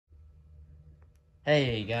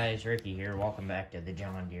Hey guys, Ricky here. Welcome back to the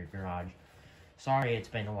John Deere Garage. Sorry it's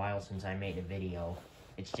been a while since I made a video.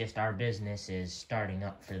 It's just our business is starting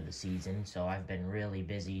up for the season, so I've been really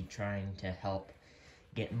busy trying to help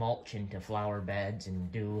get mulch into flower beds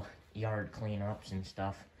and do yard cleanups and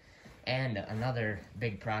stuff. And another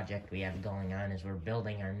big project we have going on is we're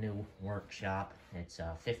building our new workshop. It's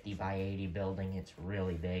a 50 by 80 building. It's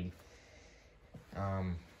really big.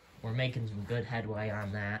 We're making some good headway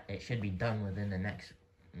on that. It should be done within the next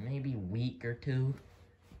maybe week or two.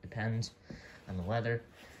 Depends on the weather.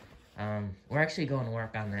 We're actually going to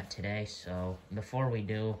work on that today, so before we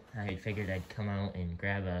do, I figured I'd come out and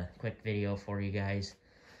grab a quick video for you guys.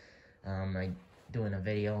 I'm doing a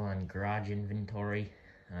video on garage inventory.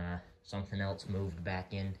 Something else moved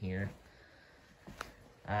back in here.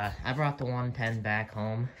 I brought the 110 back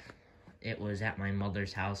home. It was at my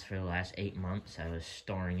mother's house for the last 8 months. I was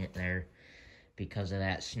storing it there because of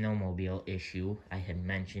that snowmobile issue I had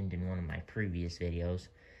mentioned in one of my previous videos.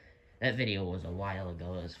 That video was a while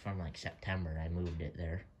ago. It was from like September. I moved it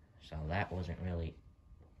there. So that wasn't really...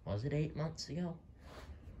 Was it 8 months ago?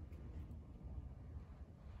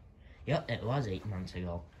 Yep, it was 8 months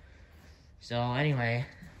ago. So anyway,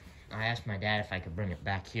 I asked my dad if I could bring it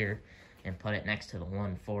back here and put it next to the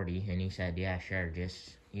 140, and he said, yeah, sure,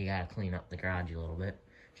 just, you gotta clean up the garage a little bit,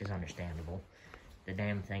 which is understandable. The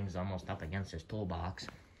damn thing's almost up against his toolbox.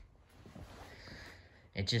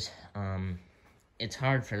 It just, it's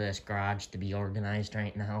hard for this garage to be organized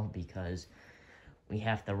right now because we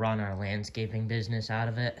have to run our landscaping business out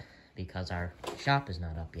of it because our shop is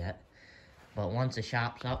not up yet. But once the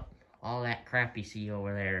shop's up, all that crap you see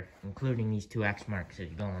over there, including these two X marks,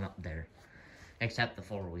 is going up there. Except the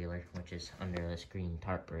four-wheeler, which is under this green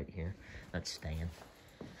tarp right here. That's staying.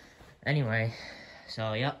 Anyway,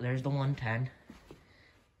 so yep, there's the 110.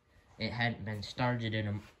 It hadn't been started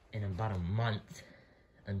in about a month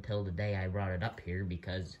until the day I brought it up here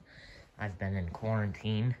because I've been in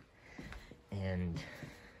quarantine and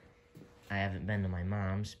I haven't been to my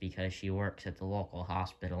mom's because she works at the local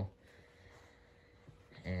hospital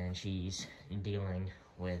and she's dealing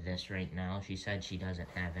with this right now. She said she doesn't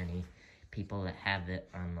have any people that have it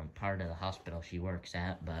on the part of the hospital she works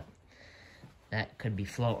at, but that could be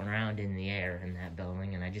floating around in the air in that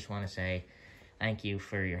building, and I just want to say thank you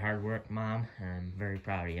for your hard work, Mom. I'm very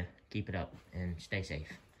proud of you. Keep it up, and stay safe,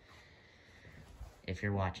 if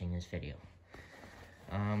you're watching this video.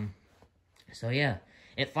 So yeah,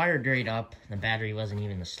 it fired right up. The battery wasn't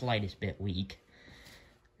even the slightest bit weak.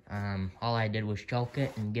 All I did was choke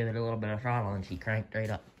it and give it a little bit of throttle, and she cranked right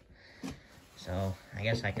up. So, I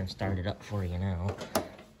guess I can start it up for you now.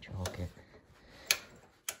 Choke it.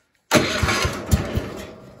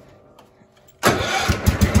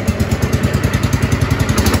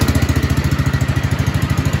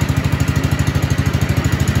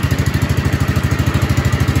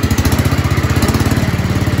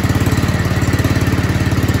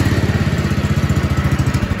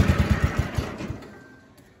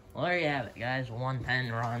 Well, there you have it, guys.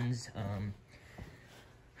 110 runs.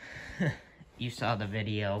 You saw the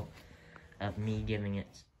video of me giving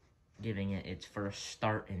it its first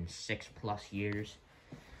start in 6+ years.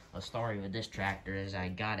 The story with this tractor is I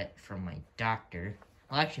got it from my doctor.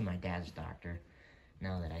 Well, actually my dad's doctor,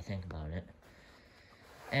 now that I think about it.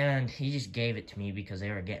 And he just gave it to me because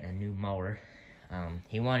they were getting a new mower.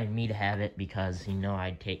 He wanted me to have it because he knew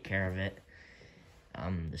I'd take care of it.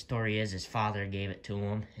 The story is his father gave it to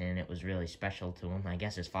him, and it was really special to him. I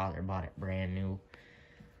guess his father bought it brand new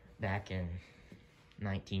back in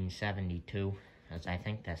 1972, as I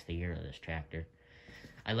think that's the year of this tractor.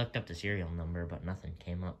 I looked up the serial number, but nothing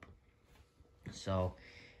came up. So,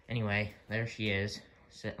 anyway, there she is,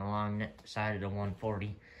 sitting along the side of the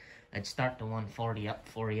 140. I'd start the 140 up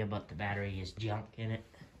for you, but the battery is junk in it,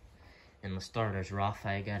 and the starter's rough.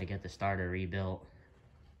 I gotta get the starter rebuilt.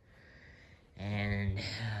 And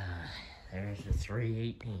there's the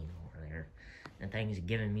 318 over there. The thing's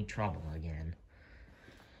giving me trouble again.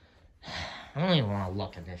 I don't even want to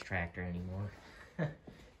look at this tractor anymore, to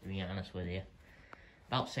be honest with you.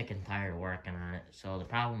 About sick and tired of working on it. So the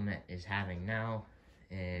problem it is having now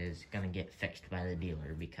is going to get fixed by the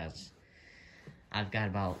dealer because I've got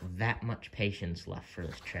about that much patience left for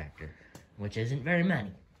this tractor, which isn't very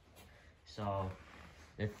many. So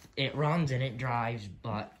it runs and it drives,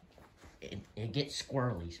 but it gets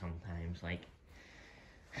squirrely sometimes. Like,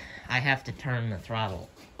 I have to turn the throttle,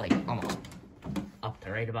 like, almost up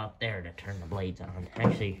to right about there to turn the blades on.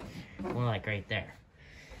 Actually, more like right there.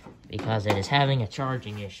 Because it is having a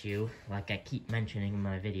charging issue, like I keep mentioning in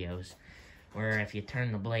my videos, where if you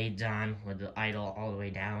turn the blades on with the idle all the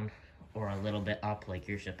way down, or a little bit up like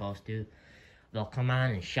you're supposed to, they'll come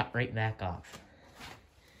on and shut right back off.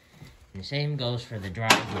 And the same goes for the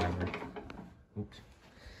drive lever. Oops.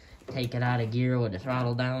 Take it out of gear with the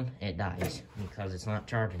throttle down, it dies because it's not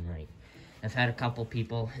charging right. I've had a couple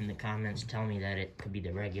people in the comments tell me that it could be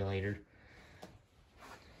the regulator.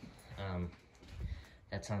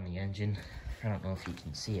 That's on the engine. I don't know if you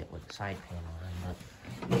can see it with the side panel on,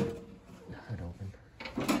 but the hood open.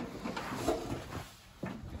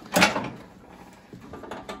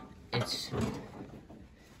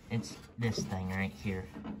 It's this thing right here.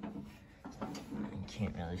 You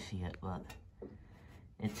can't really see it, but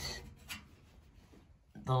it's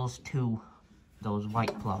those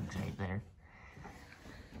white plugs right there.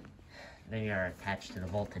 They are attached to the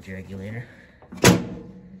voltage regulator.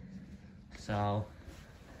 So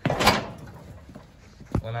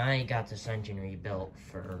when I got this engine rebuilt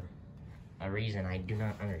for a reason I do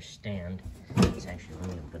not understand, it's actually, let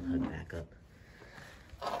me open the hood back up.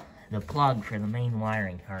 The plug for the main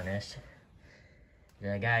wiring harness,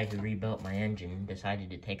 the guy who rebuilt my engine decided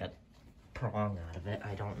to take a prong out of it.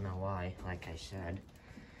 I don't know why, like I said.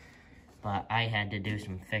 But I had to do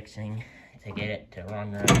some fixing to get it to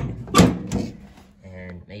run right.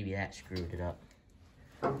 And maybe that screwed it up.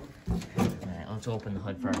 Alright, let's open the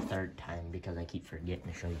hood for a third time because I keep forgetting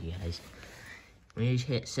to show you guys. We just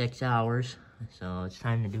hit 6 hours, so it's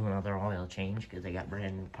time to do another oil change because I got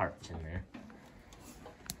brand new parts in there.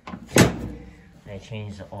 I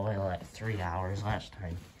changed the oil at 3 hours last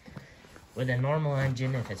time. With a normal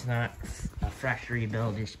engine, if it's not a fresh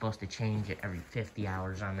rebuild, you're supposed to change it every 50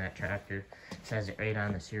 hours on that tractor. It says it right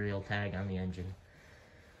on the serial tag on the engine.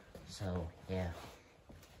 So, yeah.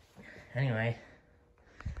 Anyway,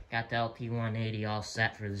 got the LT180 all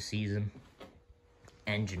set for the season,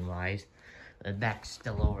 engine-wise. The deck's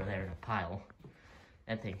still over there in a pile.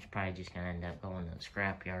 That thing's probably just gonna end up going to the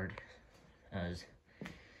scrapyard, as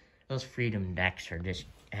those Freedom decks are just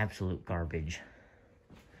absolute garbage.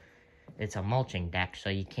 It's a mulching deck, so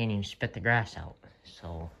you can't even spit the grass out.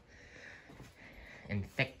 So, in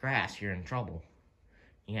thick grass, you're in trouble.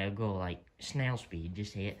 You gotta go like snail speed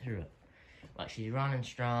just to get through it. But she's running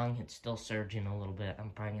strong. It's still surging a little bit.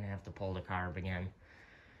 I'm probably gonna have to pull the carb again.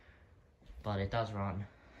 But it does run.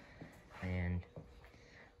 And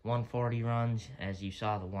 140 runs, as you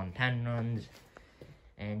saw the 110 runs.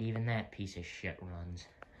 And even that piece of shit runs.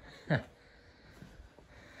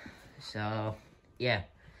 So, yeah.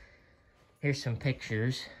 Here's some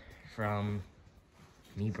pictures from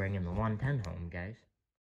me bringing the 110 home, guys.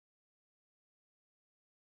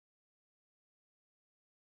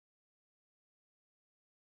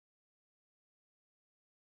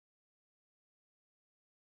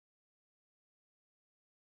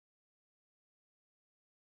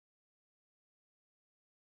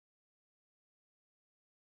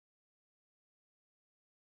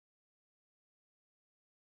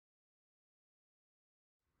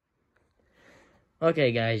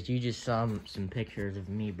 Okay, guys, you just saw some pictures of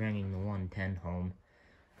me bringing the 110 home.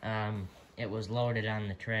 It was loaded on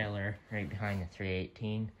the trailer right behind the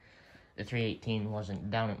 318. The 318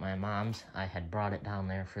 wasn't down at my mom's. I had brought it down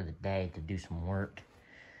there for the day to do some work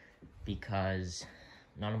because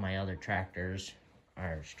none of my other tractors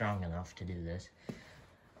are strong enough to do this.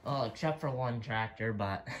 Well, except for one tractor,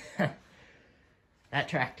 but that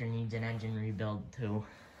tractor needs an engine rebuild too.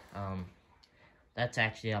 That's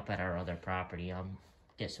actually up at our other property. I'll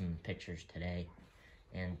get some pictures today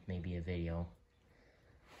and maybe a video.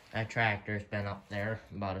 That tractor's been up there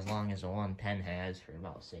about as long as the 110 has, for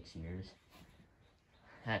about 6 years.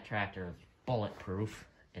 That tractor is bulletproof.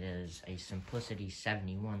 It is a Simplicity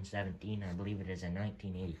 7117. I believe it is a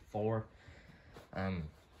 1984.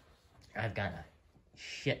 I've got a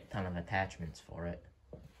shit ton of attachments for it.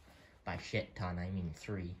 By shit ton, I mean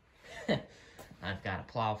 3. I've got a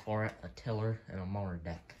plow for it, a tiller, and a mower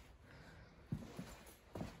deck.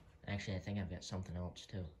 Actually, I think I've got something else,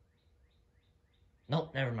 too.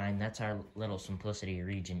 Nope, never mind. That's our little Simplicity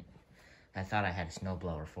Regent. I thought I had a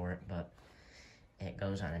snowblower for it, but it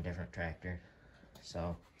goes on a different tractor.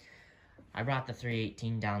 So, I brought the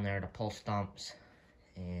 318 down there to pull stumps,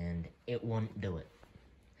 and it wouldn't do it.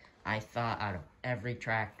 I thought out of every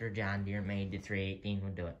tractor John Deere made, the 318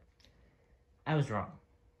 would do it. I was wrong.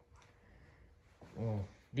 Well,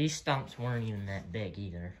 these stumps weren't even that big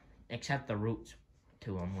either, except the roots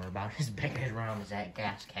to them were about as big around as that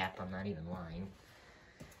gas cap. I'm not even lying.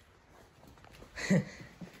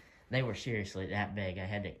 They were seriously that big. I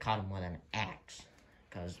had to cut them with an axe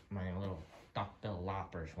because my little duckbill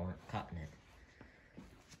loppers weren't cutting it.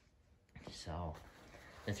 So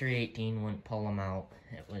the 318 wouldn't pull them out.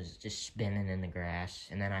 It was just spinning in the grass.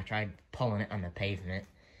 And then I tried pulling it on the pavement,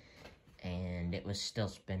 and it was still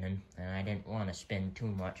spinning, and I didn't want to spin too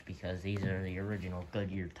much because these are the original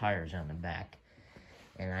Goodyear tires on the back,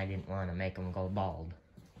 and I didn't want to make them go bald.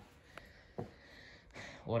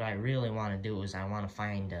 What I really want to do is I want to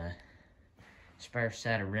find a spare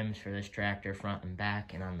set of rims for this tractor, front and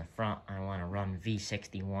back, and on the front I want to run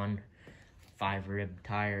V61 5-rib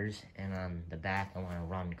tires, and on the back I want to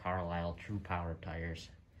run Carlisle True Power tires.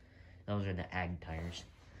 Those are the ag tires.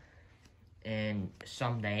 And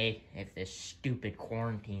someday, if this stupid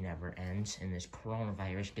quarantine ever ends and this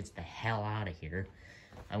coronavirus gets the hell out of here,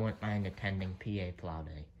 I wouldn't mind attending PA Plow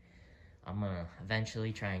Day. I'm gonna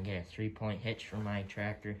eventually try and get a 3-point hitch for my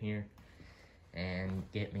tractor here and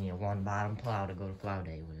get me a 1-bottom plow to go to Plow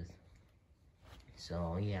Day with.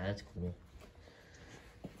 So yeah, that's cool.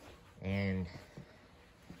 And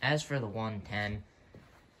as for the 110,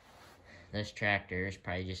 this tractor is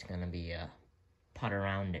probably just gonna be a putt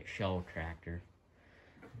around at show tractor.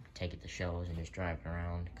 Take it to shows and just drive it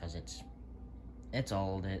around because it's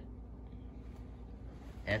old.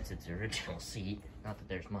 That's its original seat. Not that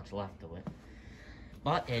there's much left of it,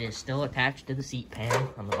 but it is still attached to the seat pan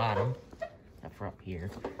on the bottom, except for up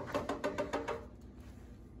here.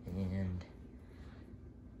 And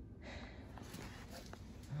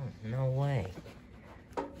oh, no way.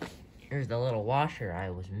 Here's the little washer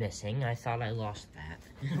I was missing. I thought I lost that.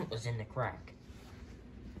 It was in the crack.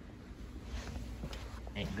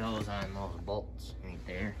 It goes on those bolts right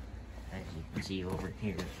there, as you can see over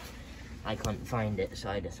here. I couldn't find it, so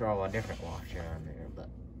I had to throw a different washer on there, but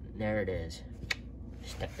there it is.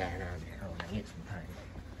 Stick that on there when I get some time.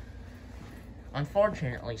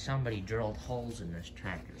 Unfortunately, somebody drilled holes in this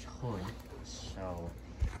tractor's hood, so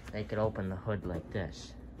they could open the hood like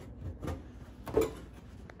this,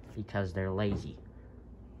 because they're lazy.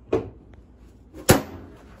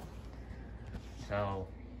 So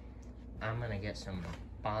I'm gonna get some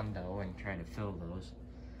Bondo and try to fill those.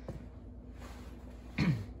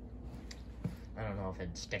 I don't know if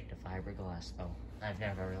it'd stick to fiberglass though. I've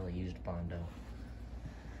never really used Bondo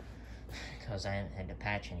because I haven't had to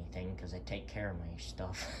patch anything because I take care of my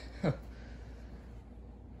stuff. But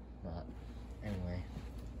anyway,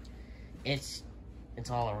 it's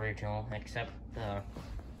all original except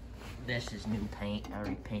this is new paint. I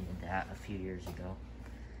already painted that a few years ago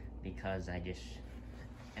because it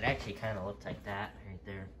actually kind of looked like that right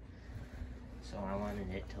there. So I wanted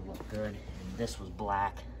it to look good, and this was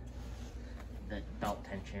black. The belt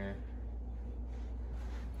tensioner.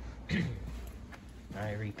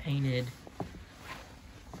 I repainted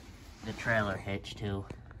the trailer hitch too.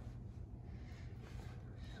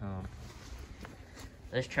 So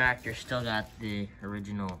this tractor still got the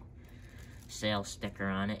original sales sticker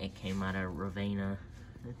on it. It came out of Ravenna.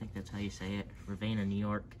 I think that's how you say it. Ravenna, New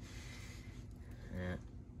York.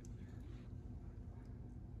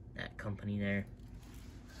 That company there.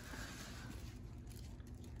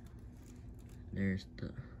 There's the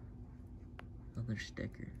other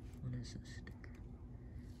sticker. What is this sticker?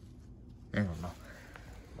 I don't know.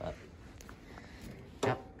 But,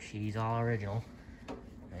 yep, she's all original.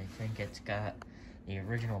 I think it's got the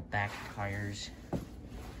original back tires.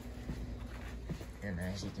 And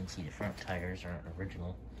as you can see, the front tires aren't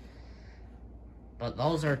original. But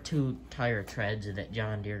those are 2 tire treads that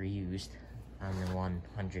John Deere used on the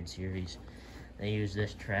 100 series. They used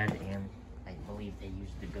this tread, and I believe they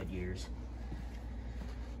used the Goodyears.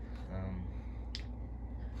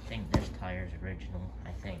 I think this tire is original.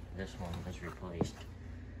 I think this one was replaced.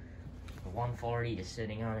 The 140 is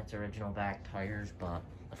sitting on its original back tires, but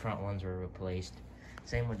the front ones were replaced.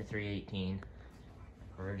 Same with the 318.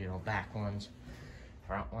 Original back ones.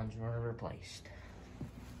 Front ones were replaced.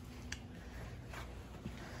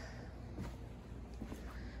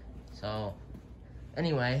 So,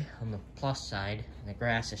 anyway, on the plus side, the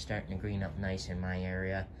grass is starting to green up nice in my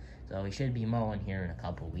area. So we should be mowing here in a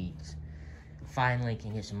couple weeks. Finally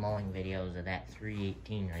can get some mowing videos of that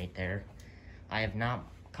 318 right there. I have not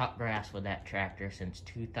cut grass with that tractor since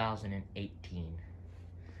 2018.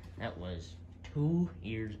 That was 2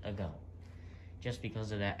 years ago. Just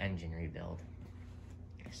because of that engine rebuild.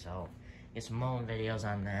 So, get some mowing videos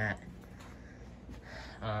on that.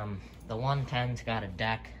 The 110's got a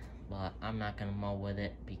deck, but I'm not gonna mow with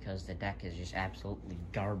it because the deck is just absolutely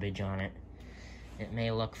garbage on it. It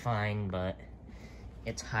may look fine, but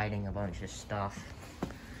it's hiding a bunch of stuff.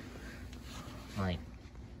 Like,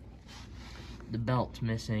 the belt's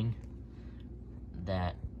missing.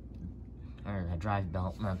 Or the drive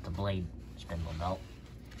belt, not the blade spindle belt.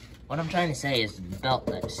 What I'm trying to say is the belt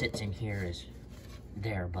that sits in here is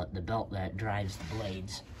there, but the belt that drives the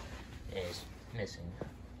blades is missing.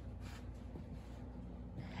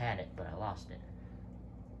 I had it, but I lost it.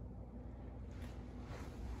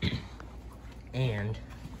 And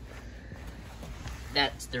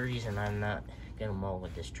that's the reason I'm not gonna mow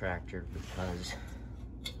with this tractor, because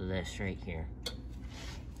of this right here.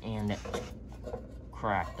 And it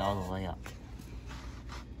cracked all the way up.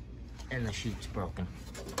 And the chute's broken.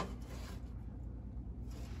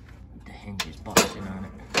 The hinge is busted on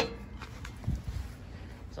it.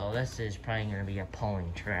 So this is probably gonna be a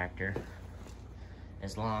pulling tractor,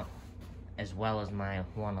 as well as my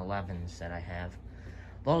 111s that I have.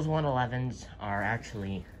 Those 111s are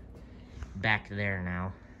actually back there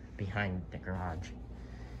now, behind the garage.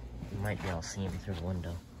 You might be able to see them through the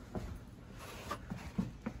window.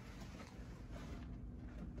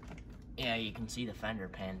 Yeah, you can see the fender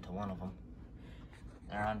pan to one of them.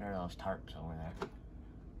 They're under those tarps over there.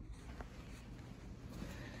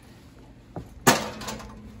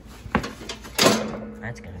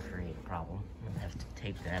 That's gonna create a problem. I'm gonna have to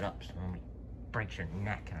tape that up so nobody breaks your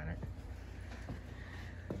neck on it.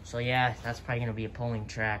 So yeah, that's probably gonna be a pulling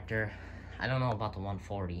tractor. I don't know about the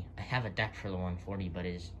 140. I have a deck for the 140, but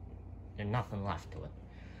there's nothing left to it.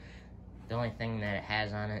 The only thing that it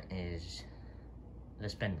has on it is the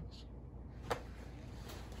spindles.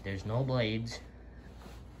 There's no blades.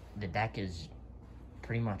 The deck is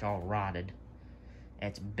pretty much all rotted.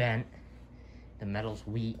 It's bent. The metal's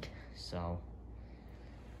weak, so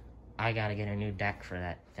I gotta get a new deck for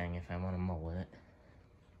that thing if I want to mow with it.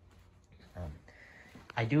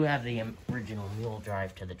 I do have the original mule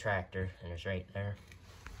drive to the tractor, and it's right there.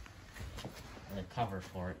 And the cover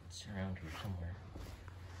for it's around here somewhere.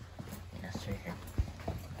 Yeah, it's right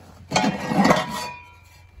here.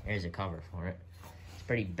 There's a cover for it. It's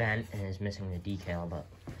pretty bent and is missing the decal, but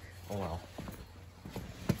oh well.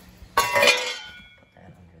 Put that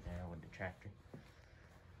under there with the tractor.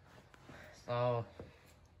 So,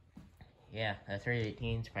 yeah, the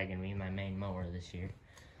 318 is probably gonna be my main mower this year.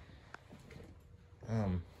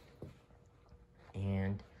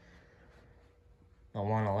 And the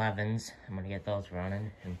 111s, I'm gonna get those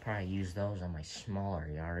running and probably use those on my smaller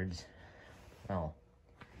yards. Well,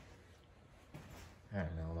 I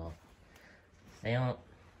don't know though. They don't,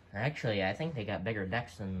 actually, I think they got bigger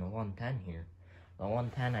decks than the 110 here. The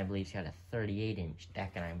 110, I believe, has got a 38-inch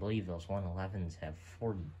deck, and I believe those 111s have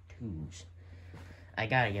 42s. I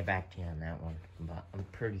gotta get back to you on that one, but I'm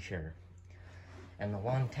pretty sure. And the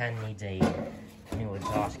 110 needs a new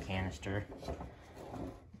exhaust canister,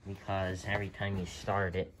 because every time you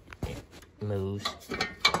start it, it moves.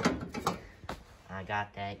 I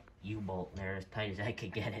got that U-bolt there as tight as I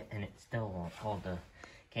could get it, and it still won't hold the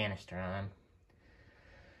canister on.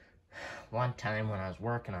 One time when I was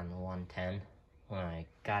working on the 110, when I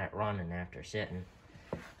got it running after sitting,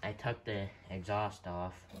 I took the exhaust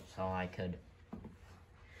off so I could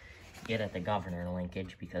get at the governor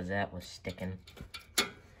linkage, because that was sticking.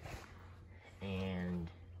 And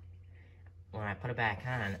when I put it back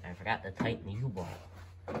on, I forgot to tighten the U-bolt.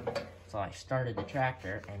 So I started the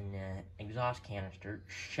tractor, and the exhaust canister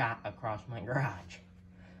shot across my garage.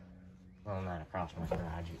 Well, not across my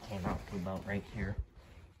garage. It came out to about right here.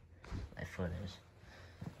 My foot is.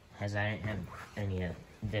 As I didn't have any of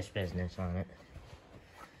this business on it.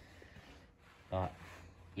 But,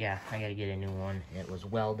 yeah, I gotta get a new one. It was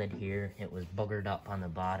welded here. It was boogered up on the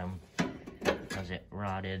bottom because it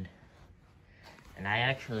rotted. And I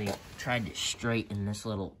actually tried to straighten this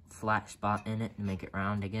little flat spot in it and make it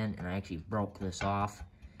round again, and I actually broke this off.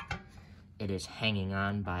 It is hanging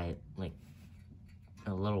on by, like,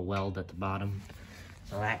 a little weld at the bottom.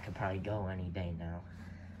 So that could probably go any day now.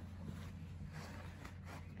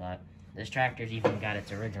 But this tractor's even got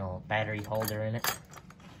its original battery holder in it.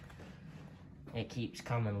 It keeps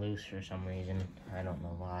coming loose for some reason. I don't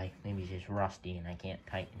know why. Maybe it's just rusty and I can't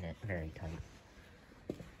tighten it very tight.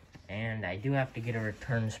 And I do have to get a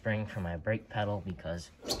return spring for my brake pedal, because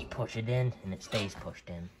you push it in and it stays pushed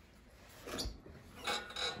in.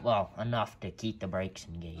 Well, enough to keep the brakes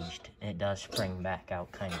engaged. It does spring back out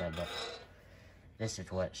kind of, but this is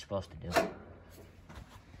what it's supposed to do.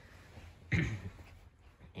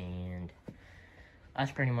 And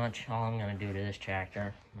that's pretty much all I'm going to do to this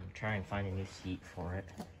tractor. I'm going to try and find a new seat for it.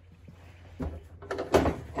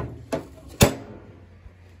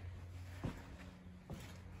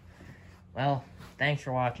 Well, thanks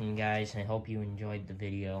for watching, guys. I hope you enjoyed the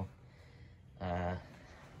video.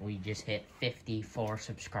 We just hit 54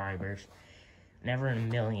 subscribers. Never in a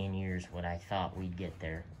million years would I thought we'd get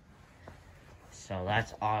there. So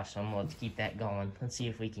that's awesome. Let's keep that going. Let's see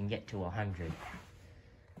if we can get to 100.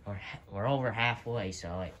 We're over halfway,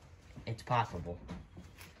 so it's possible.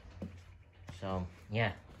 So,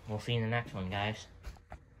 yeah. We'll see you in the next one, guys.